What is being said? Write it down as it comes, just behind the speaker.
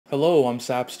Hello, I'm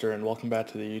Sapsterr and welcome back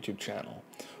to the YouTube channel.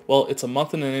 Well, it's a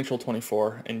month in NHL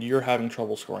 24 and you're having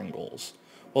trouble scoring goals.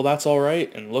 Well, that's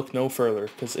alright, and look no further,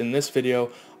 because in this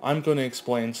video, I'm going to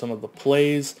explain some of the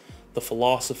plays, the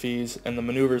philosophies, and the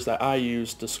maneuvers that I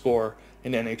use to score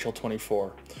in NHL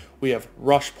 24. We have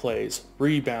rush plays,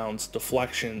 rebounds,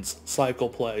 deflections, cycle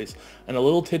plays, and a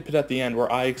little tidbit at the end where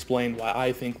I explain why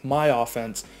I think my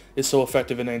offense is so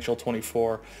effective in NHL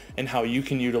 24 and how you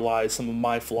can utilize some of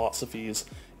my philosophies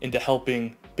into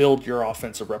helping build your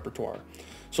offensive repertoire.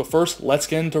 So first, let's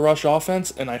get into rush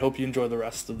offense, and I hope you enjoy the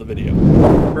rest of the video.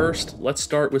 First, let's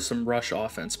start with some rush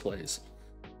offense plays.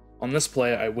 On this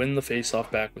play, I win the faceoff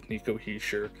back with Nico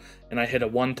Hischier, and I hit a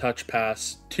one-touch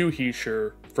pass to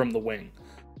Hischier from the wing.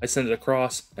 I send it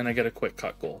across, and I get a quick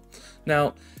cut goal.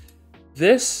 Now,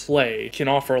 this play can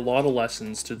offer a lot of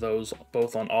lessons to those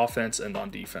both on offense and on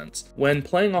defense. When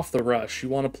playing off the rush, you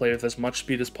want to play with as much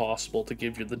speed as possible to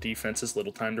give the defense as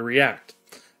little time to react.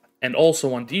 And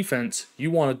also on defense, you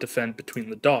want to defend between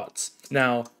the dots.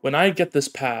 Now, when I get this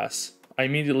pass, I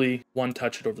immediately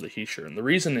one-touch it over the Hischier, and the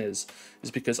reason is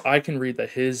because I can read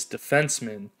that his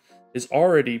defenseman is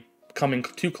already coming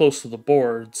too close to the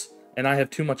boards, and I have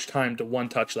too much time to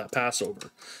one-touch that pass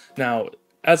over. Now,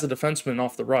 as a defenseman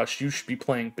off the rush, you should be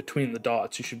playing between the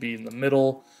dots. You should be in the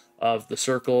middle of the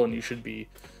circle, and you should be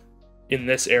in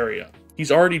this area.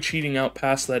 He's already cheating out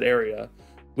past that area,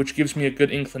 which gives me a good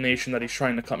inclination that he's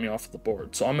trying to cut me off the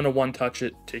board. So I'm going to one-touch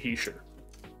it to Hischier.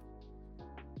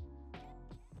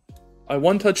 I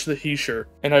one-touch the Hischier,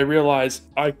 and I realize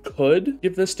I could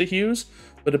give this to Hughes,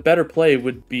 but a better play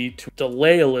would be to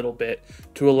delay a little bit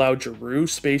to allow Giroux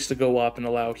space to go up and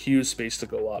allow Hughes space to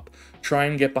go up. Try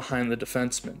and get behind the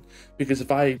defenseman, because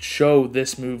if I show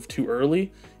this move too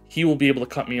early, he will be able to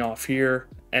cut me off here,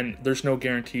 and there's no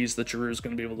guarantees that Giroux is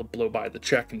going to be able to blow by the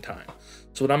check in time.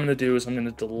 So what I'm going to do is I'm going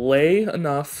to delay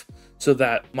enough so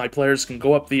that my players can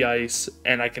go up the ice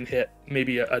and I can hit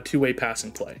maybe a two-way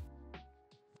passing play.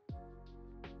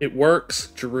 It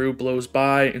works, Giroux blows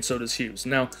by, and so does Hughes.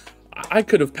 Now, I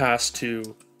could have passed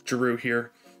to Giroux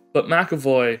here, but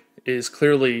McAvoy is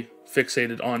clearly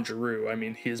fixated on Giroux. I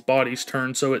mean, his body's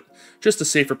turned, so it's just a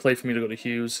safer play for me to go to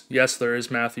Hughes. Yes, there is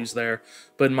Matthews there,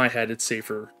 but in my head, it's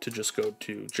safer to just go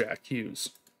to Jack Hughes.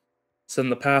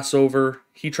 Send the pass over.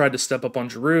 He tried to step up on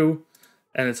Giroux,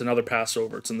 and it's another pass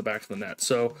over. It's in the back of the net.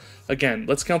 So, again,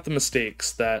 let's count the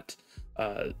mistakes that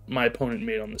my opponent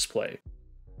made on this play.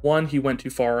 1, he went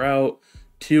too far out.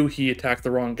 2, he attacked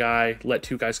the wrong guy, let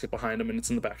 2 guys get behind him, and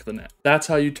it's in the back of the net. That's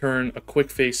how you turn a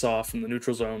quick face-off from the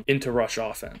neutral zone into rush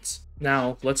offense.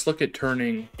 Now, let's look at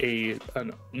turning a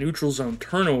neutral zone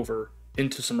turnover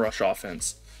into some rush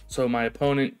offense. So my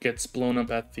opponent gets blown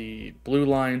up at the blue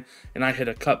line, and I hit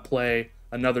a cut play,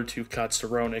 another 2 cuts to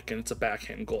Roenick, and it's a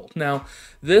backhand goal. Now,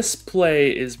 this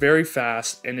play is very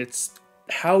fast, and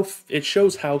it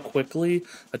shows how quickly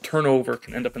a turnover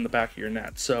can end up in the back of your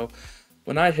net. So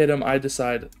when I hit him, I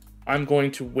decide I'm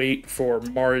going to wait for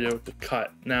Mario to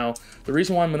cut. Now, the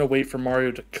reason why I'm going to wait for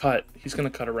Mario to cut, he's going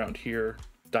to cut around here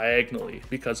diagonally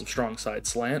because of strong side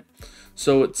slant.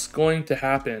 So what's going to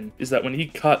happen is that when he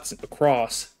cuts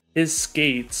across, his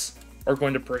skates are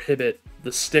going to prohibit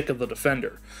the stick of the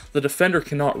defender. The defender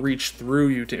cannot reach through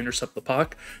you to intercept the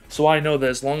puck, so I know that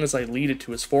as long as I lead it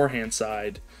to his forehand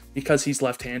side, because he's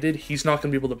left-handed, he's not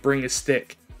going to be able to bring his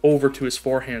stick over to his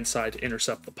forehand side to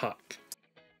intercept the puck.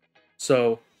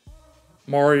 So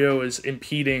Mario is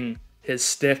impeding his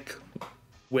stick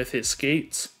with his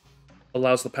skates,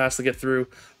 allows the pass to get through.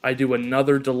 I do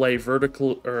another delay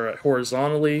vertical or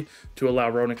horizontally to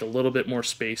allow Roenick a little bit more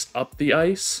space up the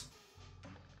ice,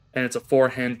 and it's a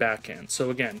forehand backhand.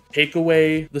 So again, take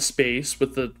away the space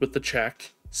with the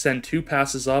check, send 2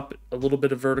 passes up, a little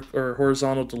bit of vertical or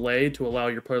horizontal delay to allow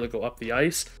your player to go up the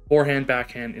ice, forehand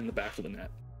backhand in the back of the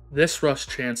net. This rush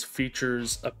chance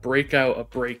features a breakout, a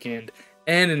break-in,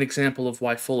 and an example of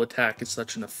why full attack is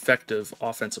such an effective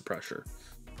offensive pressure.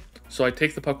 So I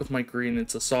take the puck with my green,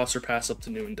 it's a saucer pass up to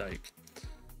Nieuwendyk.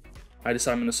 I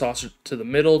decide I'm going to saucer to the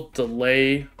middle,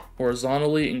 delay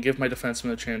horizontally, and give my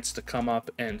defenseman a chance to come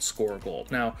up and score a goal.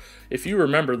 Now, if you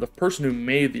remember, the person who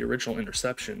made the original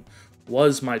interception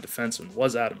was my defenseman,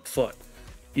 was Adam Foote.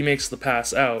 He makes the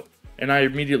pass out, and I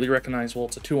immediately recognize, well,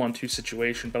 it's a 2-on-2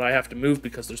 situation, but I have to move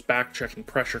because there's back-checking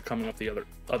pressure coming up the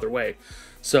other way.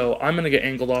 So I'm going to get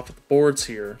angled off at the boards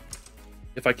here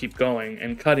if I keep going,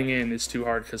 and cutting in is too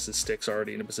hard because his stick's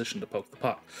already in a position to poke the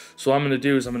puck. So what I'm going to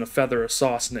do is I'm going to feather a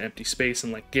sauce into empty space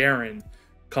and let Guerin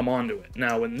come onto it.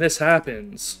 Now, when this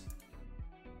happens,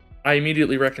 I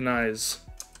immediately recognize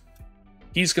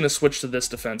he's going to switch to this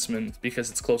defenseman because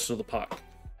it's closer to the puck.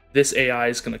 This AI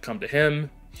is going to come to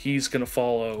him, he's going to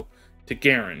follow to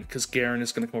Garen, because Garen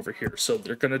is going to come over here. So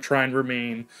they're going to try and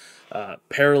remain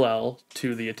parallel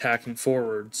to the attacking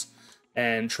forwards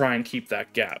and try and keep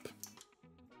that gap.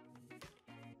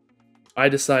 I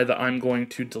decide that I'm going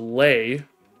to delay.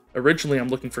 Originally, I'm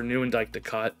looking for Nieuwendyk to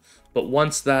cut, but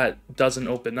once that doesn't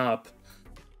open up,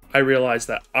 I realize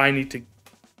that I need to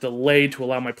delay to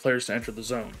allow my players to enter the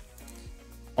zone.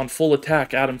 On full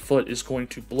attack, Adam Foote is going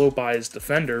to blow by his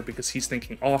defender because he's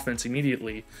thinking offense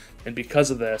immediately, and because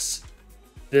of this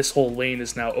whole lane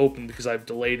is now open because I've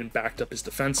delayed and backed up his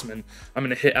defenseman. I'm going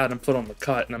to hit Adam Foote on the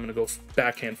cut, and I'm going to go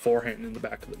backhand, forehand in the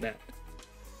back of the net.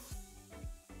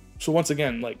 So once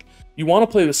again, like, you want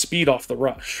to play the speed off the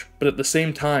rush, but at the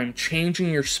same time,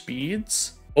 changing your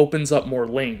speeds opens up more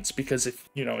lanes, because if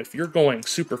you're going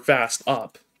super fast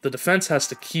up, the defense has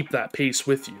to keep that pace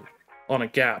with you on a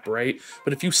gap, right?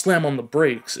 But if you slam on the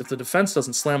brakes, if the defense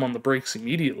doesn't slam on the brakes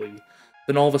immediately,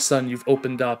 then all of a sudden you've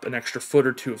opened up an extra foot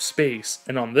or two of space.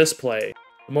 And on this play,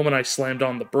 the moment I slammed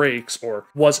on the brakes or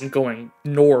wasn't going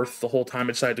north the whole time,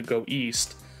 I decided to go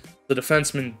east, the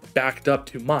defenseman backed up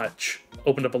too much,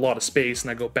 opened up a lot of space,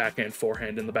 and I go backhand,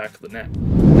 forehand in the back of the net.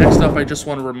 Next up, I just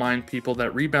want to remind people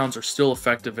that rebounds are still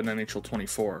effective in NHL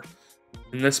 24.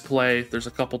 In this play, there's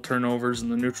a couple turnovers in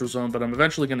the neutral zone, but I'm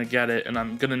eventually going to get it, and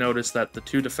I'm going to notice that the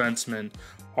two defensemen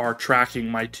are tracking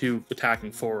my two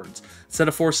attacking forwards. Instead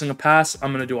of forcing a pass,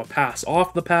 I'm going to do a pass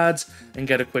off the pads and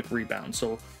get a quick rebound.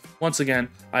 So once again,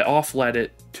 I off-led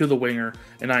it to the winger,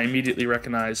 and I immediately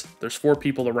recognize there's 4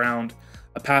 people around.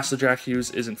 A pass to Jack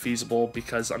Hughes isn't feasible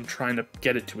because I'm trying to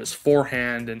get it to his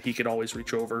forehand and he could always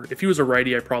reach over. If he was a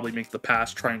righty, I'd probably make the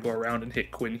pass, try and go around and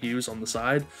hit Quinn Hughes on the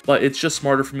side. But it's just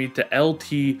smarter for me to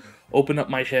LT, open up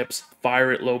my hips,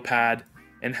 fire it low pad,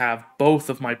 and have both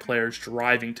of my players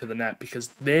driving to the net because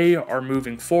they are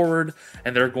moving forward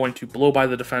and they're going to blow by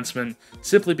the defenseman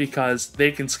simply because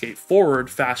they can skate forward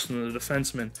faster than the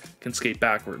defenseman can skate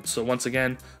backwards. So once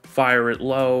again, fire it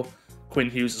low, Quinn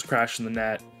Hughes is crashing the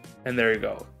net, and there you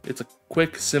go. It's a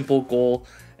quick, simple goal,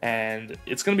 and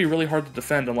it's going to be really hard to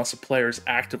defend unless a player is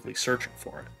actively searching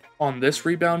for it. On this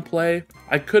rebound play,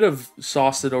 I could have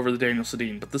sauced it over the Daniel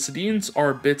Sedin, but the Sedins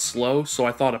are a bit slow, so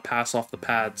I thought a pass off the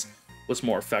pads was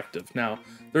more effective. Now,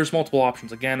 there's multiple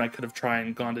options. Again, I could have tried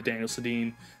and gone to Daniel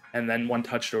Sedin and then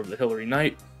one-touched over the Hillary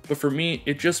Knight, but for me,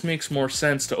 it just makes more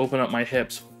sense to open up my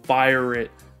hips, fire it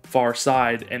far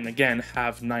side, and again,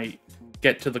 have Knight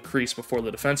get to the crease before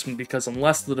the defenseman, because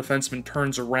unless the defenseman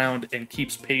turns around and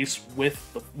keeps pace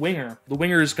with the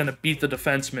winger is going to beat the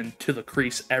defenseman to the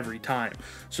crease every time.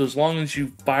 So as long as you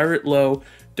fire it low,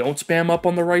 don't spam up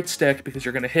on the right stick because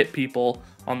you're going to hit people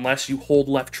unless you hold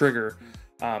left trigger.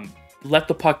 Let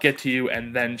the puck get to you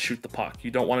and then shoot the puck.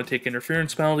 You don't want to take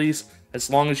interference penalties.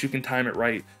 As long as you can time it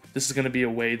right, this is going to be a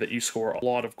way that you score a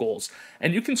lot of goals.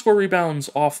 And you can score rebounds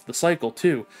off the cycle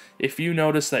too. If you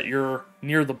notice that you're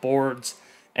near the boards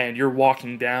and you're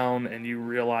walking down and you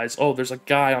realize, oh, there's a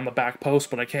guy on the back post,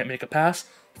 but I can't make a pass,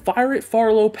 fire it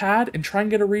far low pad and try and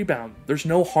get a rebound. There's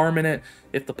no harm in it.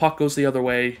 If the puck goes the other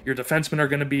way, your defensemen are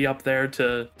going to be up there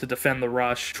to defend the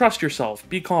rush. Trust yourself.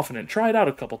 Be confident. Try it out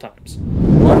a couple times.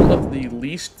 One of the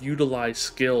least utilized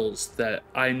skills that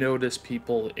I notice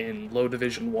people in low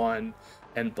Division 1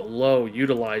 and below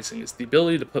utilizing is the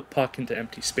ability to put puck into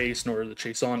empty space in order to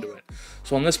chase onto it.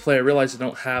 So on this play, I realize I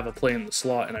don't have a play in the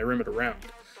slot and I rim it around.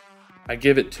 I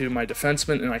give it to my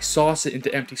defenseman and I sauce it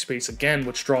into empty space again,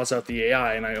 which draws out the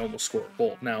AI, and I almost score a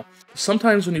goal. Now,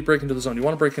 sometimes when you break into the zone, you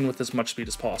want to break in with as much speed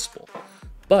as possible.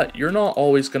 But you're not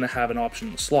always going to have an option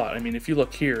in the slot. I mean, if you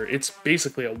look here, it's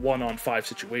basically a 1-on-5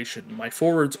 situation. My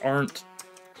forwards aren't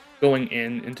going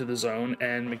into the zone,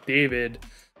 and McDavid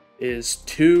is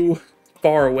too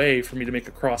far away for me to make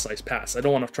a cross-ice pass. I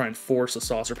don't want to try and force a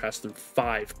saucer pass through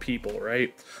 5 people,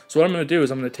 right? So what I'm going to do is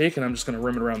I'm going to take it and I'm just going to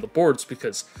rim it around the boards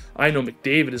because I know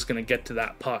McDavid is going to get to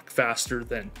that puck faster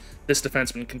than this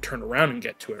defenseman can turn around and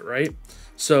get to it, right?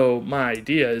 So my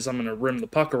idea is I'm going to rim the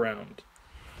puck around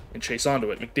and chase onto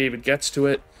it. McDavid gets to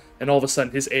it, and all of a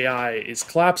sudden his AI is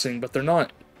collapsing, but they're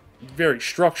not very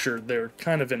structured. They're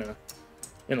kind of in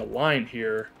a line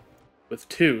here with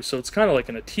 2, so it's kind of like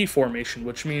in a T formation,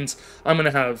 which means I'm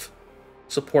going to have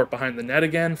support behind the net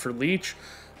again for Leach.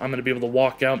 I'm going to be able to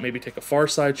walk out, maybe take a far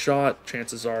side shot.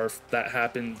 Chances are, if that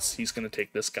happens, he's going to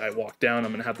take this guy, walk down.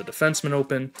 I'm going to have the defenseman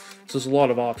open, so there's a lot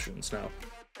of options. Now,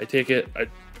 I take it, I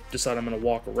decide I'm going to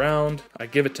walk around, I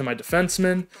give it to my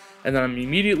defenseman, and then I'm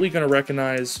immediately going to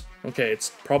recognize, okay,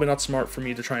 it's probably not smart for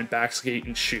me to try and backskate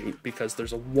and shoot because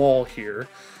there's a wall here.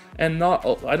 And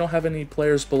I don't have any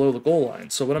players below the goal line.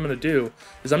 So what I'm going to do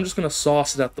is I'm just going to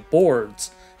sauce it at the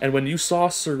boards. And when you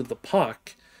saucer the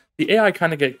puck, the AI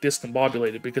kind of get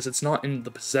discombobulated because it's not in the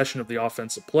possession of the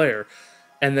offensive player.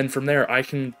 And then from there, I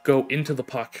can go into the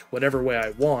puck whatever way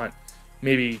I want,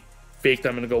 maybe fake that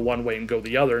I'm going to go one way and go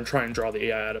the other and try and draw the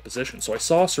AI out of position. So I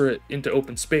saucer it into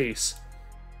open space.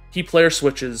 He player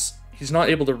switches. He's not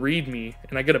able to read me,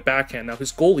 and I get a backhand. Now,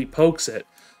 his goalie pokes it,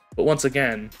 but once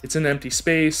again, it's in empty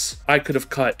space. I could have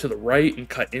cut to the right and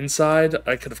cut inside.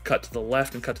 I could have cut to the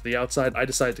left and cut to the outside. I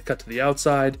decided to cut to the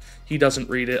outside. He doesn't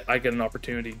read it. I get an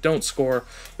opportunity. Don't score.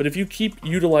 But if you keep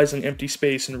utilizing empty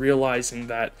space and realizing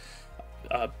that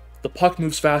the puck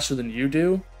moves faster than you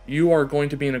do, you are going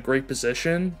to be in a great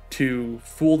position to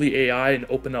fool the AI and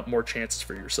open up more chances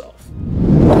for yourself.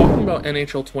 Talking about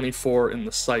NHL 24 in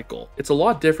the cycle, it's a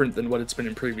lot different than what it's been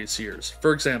in previous years.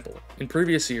 For example, in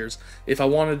previous years, if I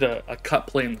wanted a cut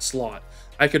play in the slot,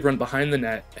 I could run behind the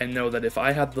net and know that if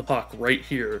I had the puck right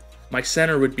here, my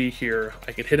center would be here,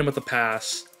 I could hit him with a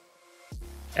pass,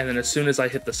 and then as soon as I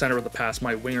hit the center of the pass,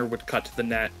 my winger would cut to the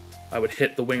net. I would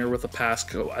hit the winger with a pass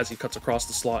as he cuts across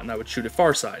the slot, and I would shoot it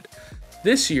far side.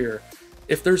 This year,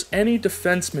 if there's any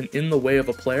defenseman in the way of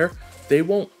a player, they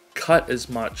won't cut as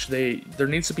much. There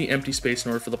needs to be empty space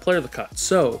in order for the player to cut.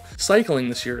 So, cycling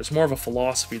this year is more of a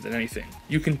philosophy than anything.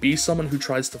 You can be someone who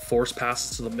tries to force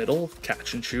passes to the middle,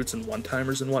 catch and shoots and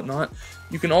one-timers and whatnot.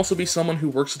 You can also be someone who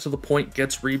works it to the point,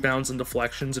 gets rebounds and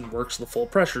deflections, and works the full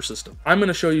pressure system. I'm going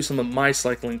to show you some of my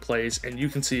cycling plays, and you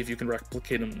can see if you can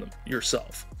replicate them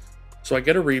yourself. So I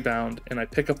get a rebound, and I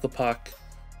pick up the puck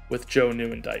with Joe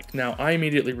Nieuwendyk. Now, I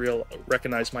immediately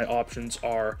recognize my options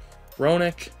are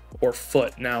Roenick or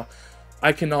Foot. Now,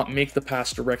 I cannot make the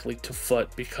pass directly to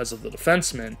Foot because of the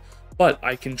defenseman, but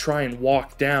I can try and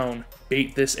walk down,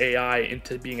 bait this AI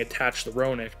into being attached to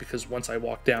Roenick, because once I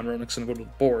walk down, Roenick's going to go to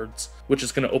the boards, which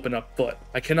is going to open up Foot.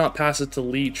 I cannot pass it to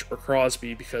Leach or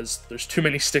Crosby because there's too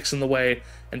many sticks in the way,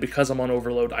 and because I'm on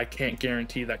overload, I can't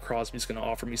guarantee that Crosby's going to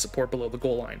offer me support below the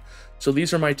goal line. So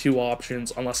these are my two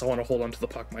options, unless I want to hold on to the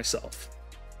puck myself.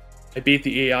 I bait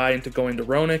the AI into going to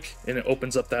Roenick, and it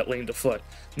opens up that lane to Foot.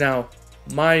 Now,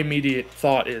 my immediate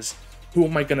thought is, who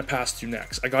am I going to pass to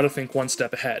next? I got to think one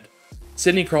step ahead.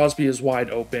 Sidney Crosby is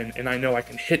wide open, and I know I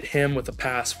can hit him with a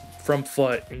pass from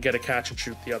Foot and get a catch and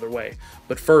shoot the other way.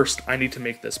 But first, I need to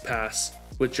make this pass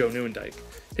with Joe Nieuwendyk.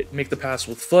 Make the pass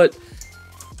with Foot.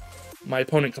 My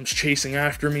opponent comes chasing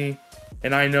after me,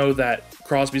 and I know that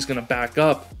Crosby's going to back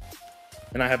up,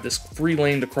 and I have this free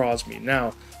lane to Crosby.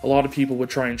 Now, a lot of people would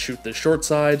try and shoot this short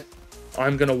side.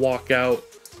 I'm going to walk out,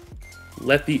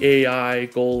 let the AI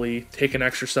goalie take an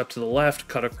extra step to the left,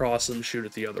 cut across and shoot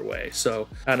it the other way. So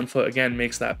Adam Foote again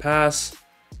makes that pass.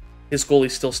 His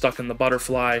goalie's still stuck in the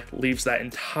butterfly, leaves that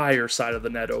entire side of the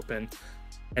net open,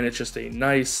 and it's just a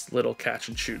nice little catch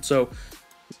and shoot. So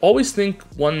always think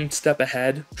one step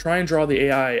ahead, try and draw the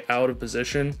AI out of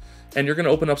position, and you're going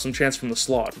to open up some chance from the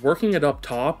slot. Working it up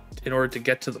top in order to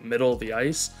get to the middle of the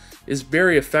ice is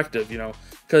very effective,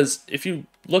 because if you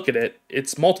look at it,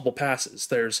 it's multiple passes.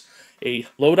 There's a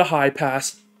low to high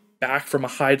pass, back from a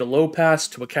high to low pass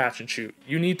to a catch and shoot.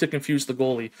 You need to confuse the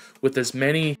goalie with as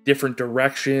many different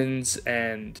directions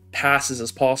and passes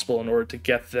as possible in order to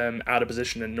get them out of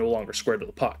position and no longer square to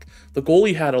the puck. The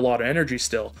goalie had a lot of energy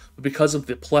still, but because of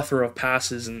the plethora of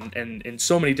passes and in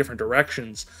so many different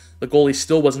directions, the goalie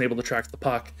still wasn't able to track the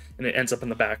puck, and it ends up in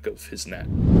the back of his net. A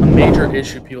major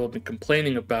issue people have been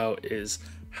complaining about is,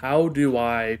 how do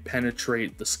I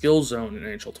penetrate the skill zone in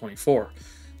NHL 24?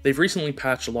 They've recently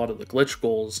patched a lot of the glitch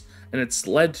goals, and it's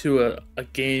led to a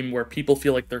game where people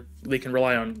feel like they can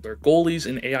rely on their goalies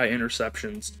and AI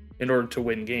interceptions in order to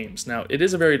win games. Now, it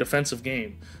is a very defensive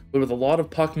game, but with a lot of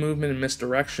puck movement and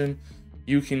misdirection,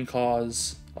 you can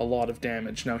cause a lot of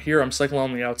damage. Now here, I'm cycling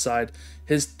on the outside.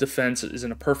 His defense is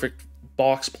in a perfect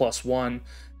box +1,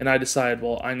 and I decide,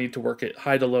 well, I need to work it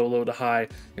high to low, low to high,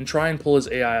 and try and pull his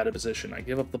AI out of position. I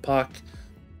give up the puck,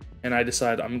 and I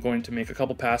decide I'm going to make a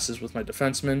couple passes with my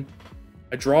defenseman.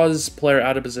 I draw his player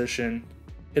out of position,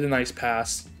 hit a nice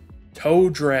pass,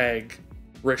 toe drag,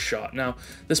 wrist shot. Now,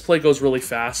 this play goes really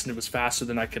fast, and it was faster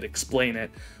than I could explain it,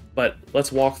 but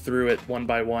let's walk through it one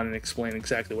by one and explain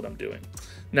exactly what I'm doing.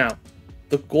 Now,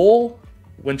 the goal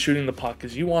when shooting the puck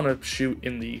is you want to shoot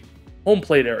in the home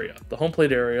plate area. The home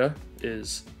plate area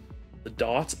is the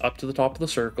dots up to the top of the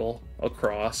circle,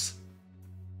 across,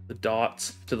 the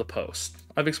dots to the post.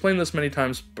 I've explained this many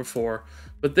times before,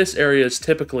 but this area is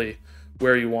typically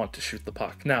where you want to shoot the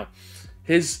puck. Now,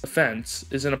 his defense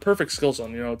is in a perfect skill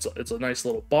zone. It's a nice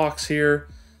little box here,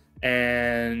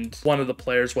 and one of the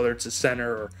players, whether it's a center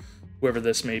or whoever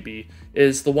this may be,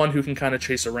 is the one who can kind of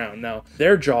chase around. Now,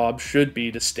 their job should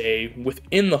be to stay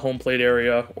within the home plate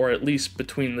area, or at least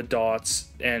between the dots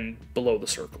and below the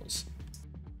circles.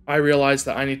 I realize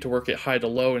that I need to work it high to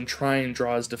low and try and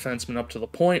draw his defenseman up to the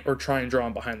point or try and draw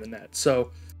him behind the net.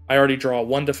 So I already draw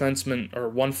one defenseman or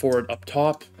one forward up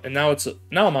top, and now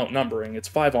I'm outnumbering. It's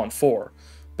 5-on-4,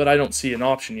 but I don't see an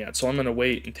option yet, so I'm going to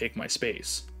wait and take my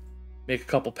space. Make a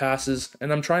couple passes,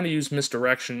 and I'm trying to use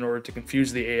misdirection in order to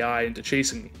confuse the AI into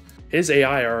chasing me. His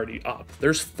AI are already up.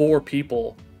 There's 4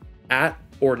 people at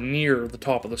or near the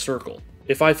top of the circle.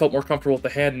 If I felt more comfortable with the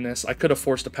handedness, I could have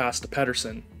forced a pass to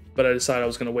Pedersen, but I decided I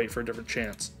was going to wait for a different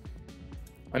chance.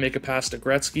 I make a pass to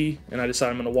Gretzky, and I decide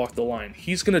I'm going to walk the line.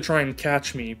 He's going to try and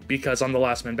catch me because I'm the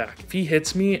last man back. If he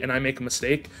hits me and I make a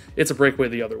mistake, it's a breakaway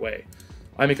the other way.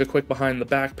 I make a quick behind the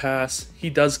back pass. He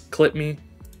does clip me,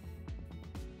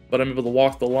 but I'm able to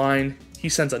walk the line. He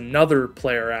sends another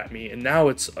player at me, and now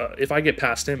it's if I get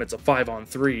past him, it's a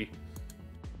 5-on-3.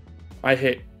 I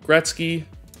hit Gretzky.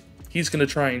 He's going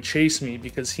to try and chase me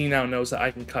because he now knows that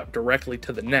I can cut directly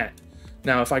to the net.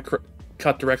 Now, if I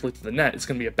cut directly to the net, it's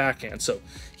going to be a backhand, so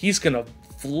he's going to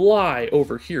fly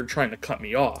over here trying to cut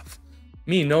me off.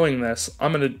 Me knowing this,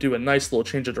 I'm going to do a nice little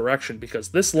change of direction because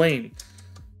this lane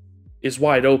is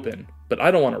wide open, but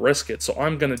I don't want to risk it, so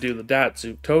I'm going to do the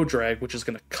Datsuk toe drag, which is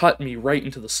going to cut me right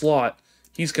into the slot.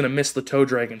 He's going to miss the toe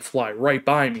drag and fly right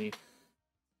by me,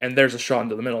 and there's a shot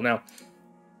into the middle. Now,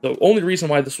 the only reason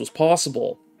why this was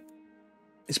possible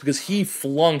is because he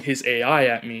flung his AI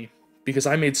at me because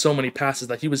I made so many passes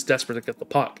that he was desperate to get the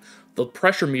puck. The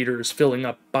pressure meter is filling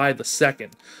up by the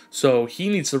second, so he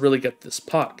needs to really get this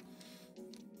puck.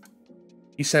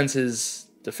 He sends his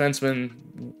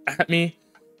defenseman at me,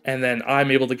 and then I'm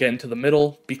able to get into the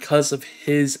middle because of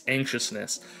his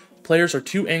anxiousness. Players are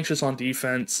too anxious on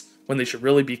defense when they should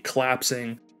really be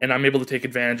collapsing, and I'm able to take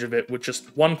advantage of it with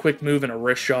just one quick move and a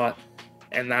wrist shot,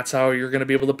 and that's how you're going to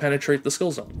be able to penetrate the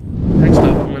skill zone. Next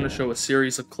up, I'm going to show a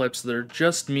series of clips that are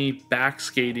just me back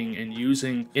skating and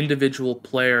using individual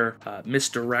player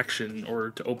misdirection in order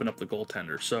to open up the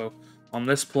goaltender. So on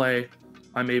this play,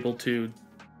 I'm able to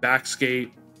back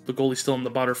skate. The goalie's still in the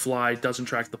butterfly, doesn't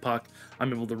track the puck.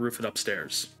 I'm able to roof it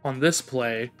upstairs. On this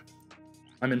play,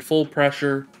 I'm in full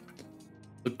pressure.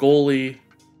 The goalie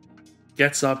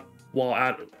gets up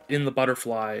while in the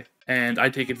butterfly, and I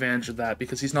take advantage of that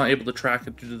because he's not able to track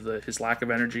it due to his lack of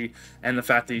energy and the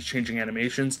fact that he's changing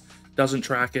animations. Doesn't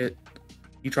track it.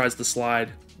 He tries to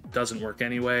slide. Doesn't work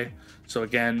anyway. So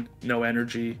again, no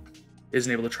energy.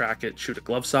 Isn't able to track it. Shoot it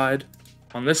glove side.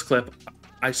 On this clip,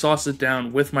 I sauce it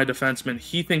down with my defenseman.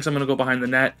 He thinks I'm going to go behind the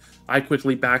net. I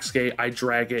quickly backskate, I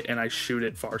drag it, and I shoot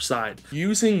it far side.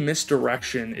 Using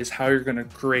misdirection is how you're going to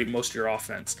create most of your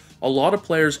offense. A lot of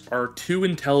players are too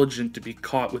intelligent to be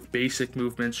caught with basic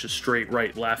movements, just straight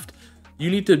right, left.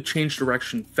 You need to change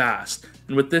direction fast.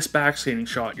 And with this backskating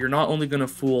shot, you're not only going to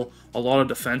fool a lot of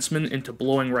defensemen into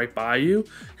blowing right by you,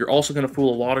 you're also going to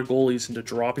fool a lot of goalies into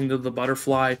dropping to the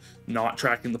butterfly, not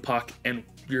tracking the puck, and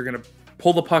you're going to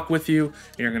pull the puck with you,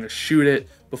 and you're going to shoot it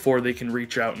before they can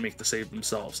reach out and make the save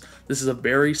themselves. This is a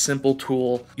very simple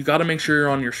tool. You got to make sure you're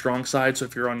on your strong side, so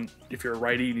if you're a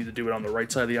righty, you need to do it on the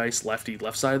right side of the ice, lefty,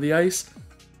 left side of the ice.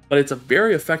 But it's a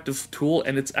very effective tool,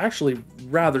 and it's actually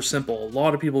rather simple. A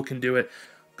lot of people can do it.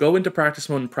 Go into practice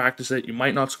mode and practice it. You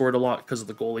might not score it a lot because of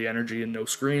the goalie energy and no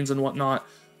screens and whatnot,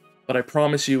 but I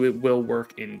promise you it will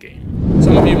work in-game.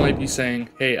 Some of you might be saying,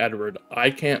 hey Edward, I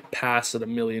can't pass at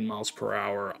 1,000,000 miles per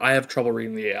hour. I have trouble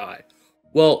reading the AI.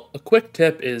 Well, a quick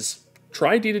tip is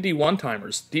try D-to-D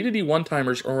one-timers. D-to-D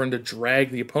one-timers are going to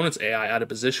drag the opponent's AI out of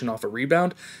position off a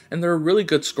rebound, and they're a really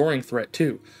good scoring threat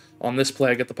too. On this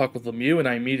play, I get the puck with Lemieux, and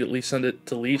I immediately send it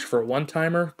to Leach for a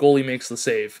one-timer. Goalie makes the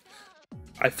save.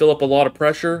 I fill up a lot of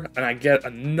pressure, and I get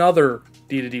another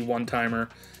D-to-D one-timer,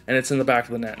 and it's in the back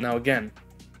of the net. Now again,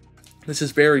 this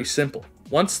is very simple.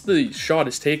 Once the shot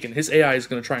is taken, his AI is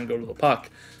going to try and go to the puck.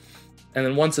 And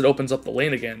then once it opens up the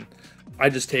lane again, I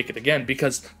just take it again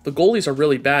because the goalies are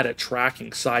really bad at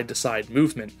tracking side-to-side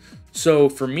movement. So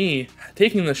for me,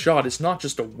 taking the shot is not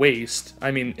just a waste.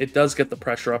 I mean, it does get the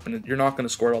pressure up and you're not going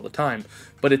to score it all the time,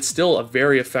 but it's still a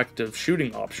very effective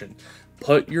shooting option.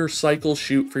 Put your cycle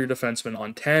shoot for your defenseman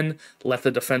on 10, let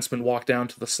the defenseman walk down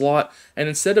to the slot, and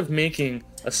instead of making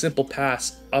a simple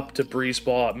pass up to Breeze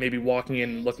Ball, maybe walking in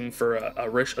and looking for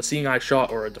a seeing eye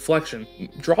shot or a deflection,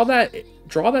 draw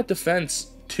that defense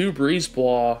to Breeze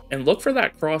Ball and look for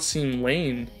that cross seam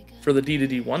lane for the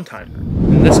D-to-D one-timer.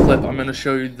 In this clip, I'm going to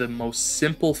show you the most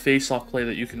simple face-off play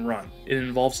that you can run. It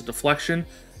involves a deflection,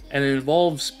 and it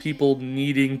involves people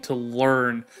needing to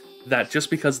learn that just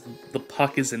because the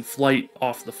puck is in flight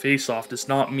off the face-off does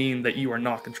not mean that you are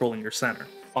not controlling your center.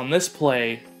 On this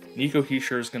play, Nico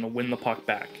Hischier is going to win the puck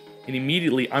back. And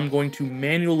immediately, I'm going to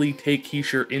manually take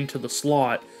Hischier into the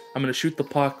slot I'm going to shoot the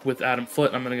puck with Adam Foote,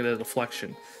 and I'm going to get a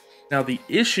deflection. Now, the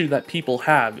issue that people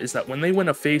have is that when they win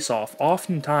a face-off,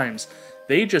 oftentimes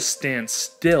they just stand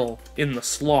still in the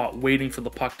slot waiting for the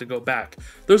puck to go back.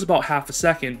 There's about half a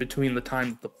second between the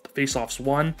time that the face-off's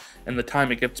won and the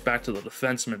time it gets back to the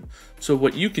defenseman. So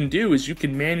what you can do is you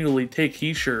can manually take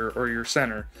Hischier or your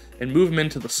center and move him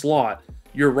into the slot.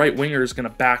 Your right winger is going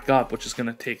to back up, which is going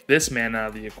to take this man out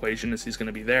of the equation as he's going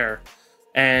to be there.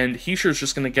 And Hischier's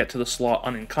just going to get to the slot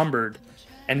unencumbered,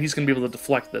 and he's going to be able to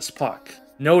deflect this puck.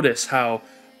 Notice how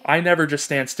I never just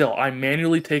stand still. I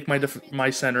manually take my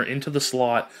center into the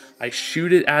slot, I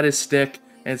shoot it at his stick,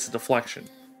 and it's a deflection.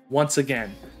 Once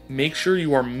again, make sure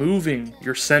you are moving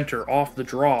your center off the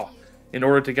draw in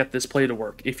order to get this play to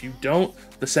work. If you don't,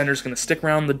 the center's going to stick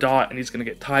around the dot, and he's going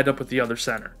to get tied up with the other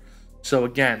center. So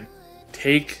again,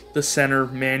 take the center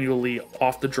manually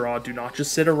off the draw. Do not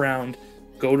just sit around.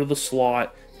 Go to the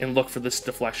slot and look for this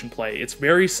deflection play. It's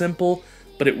very simple,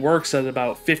 but it works at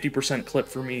about 50% clip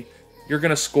for me. You're going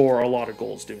to score a lot of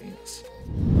goals doing this.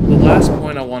 The last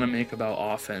point I want to make about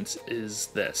offense is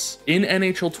this. In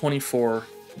NHL 24,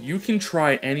 you can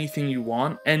try anything you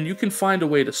want, and you can find a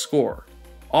way to score.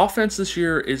 Offense this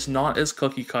year is not as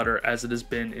cookie cutter as it has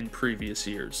been in previous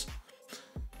years.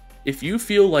 If you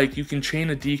feel like you can chain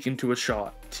a deke into a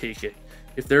shot, take it.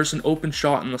 If there's an open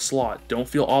shot in the slot, don't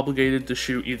feel obligated to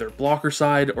shoot either blocker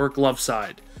side or glove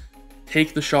side.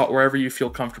 Take the shot wherever you feel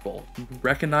comfortable.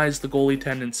 Recognize the goalie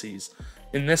tendencies.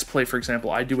 In this play, for example,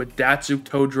 I do a Datsuk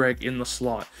toe drag in the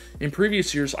slot. In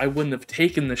previous years, I wouldn't have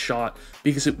taken the shot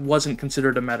because it wasn't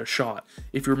considered a meta shot.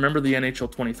 If you remember the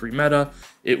NHL 23 meta,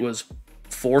 it was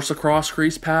force a cross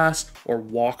crease pass or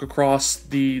walk across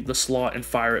the slot and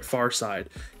fire it far side.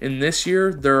 In this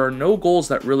year, there are no goals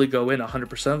that really go in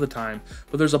 100% of the time,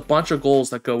 but there's a bunch of goals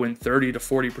that go in 30 to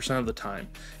 40% of the time.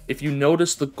 If you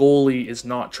notice the goalie is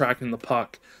not tracking the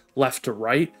puck left to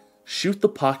right, shoot the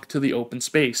puck to the open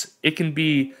space. It can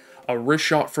be a wrist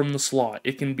shot from the slot.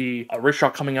 It can be a wrist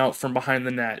shot coming out from behind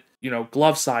the net. You know,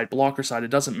 glove side, blocker side, it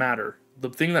doesn't matter. The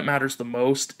thing that matters the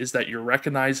most is that you're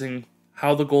recognizing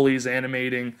how the goalie is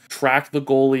animating, track the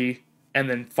goalie, and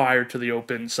then fire to the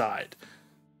open side.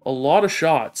 A lot of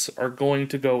shots are going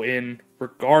to go in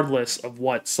regardless of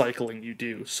what cycling you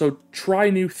do. So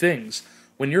try new things.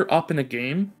 When you're up in a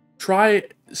game, try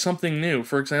something new.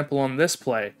 For example, on this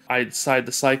play, I decide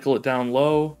to cycle it down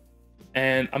low,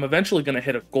 and I'm eventually going to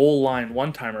hit a goal line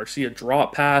one-timer. See a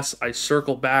drop pass, I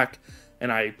circle back,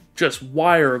 and I just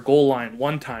wire a goal line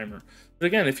one-timer. But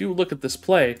again, if you look at this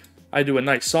play, I do a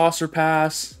nice saucer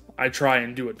pass, I try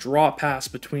and do a drop pass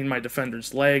between my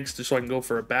defender's legs just so I can go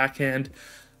for a backhand.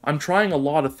 I'm trying a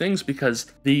lot of things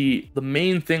because the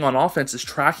main thing on offense is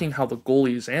tracking how the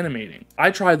goalie is animating.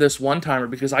 I tried this one-timer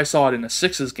because I saw it in a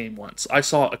Sixes game once. I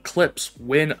saw Eclipse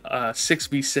win a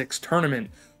 6v6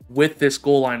 tournament with this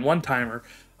goal line one-timer.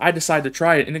 I decided to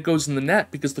try it, and it goes in the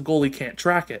net because the goalie can't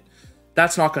track it.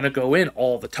 That's not going to go in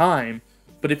all the time.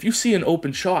 But if you see an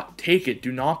open shot, take it.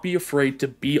 Do not be afraid to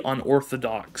be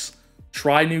unorthodox.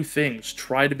 Try new things.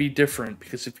 Try to be different,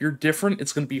 because if you're different,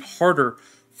 it's going to be harder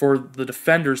for the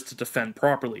defenders to defend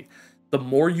properly. The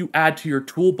more you add to your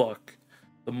toolbook,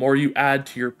 the more you add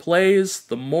to your plays,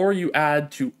 the more you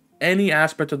add to any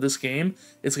aspect of this game,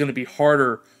 it's going to be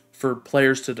harder for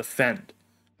players to defend.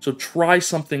 So try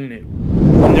something new.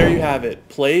 And there you have it.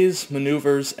 Plays,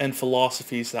 maneuvers, and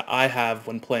philosophies that I have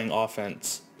when playing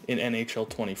offense in NHL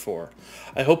 24.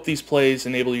 I hope these plays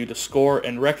enable you to score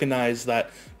and recognize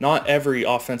that not every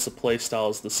offensive play style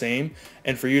is the same,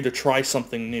 and for you to try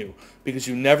something new, because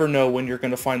you never know when you're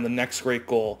going to find the next great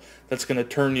goal that's going to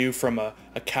turn you from a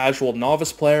casual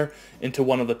novice player into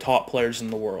one of the top players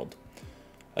in the world.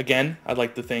 Again, I'd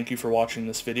like to thank you for watching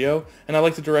this video, and I'd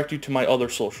like to direct you to my other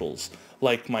socials,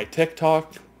 like my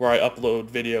TikTok, where I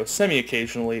upload videos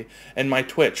semi-occasionally, and my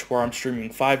Twitch, where I'm streaming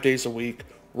 5 days a week,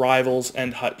 Rivals,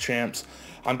 and Hut Champs.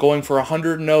 I'm going for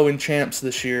 100-0 in Champs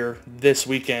this year, this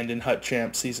weekend in Hut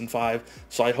Champs Season 5,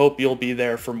 so I hope you'll be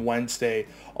there from Wednesday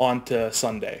on to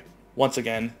Sunday. Once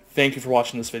again, thank you for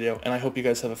watching this video, and I hope you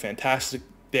guys have a fantastic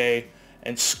day,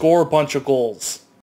 and score a bunch of goals.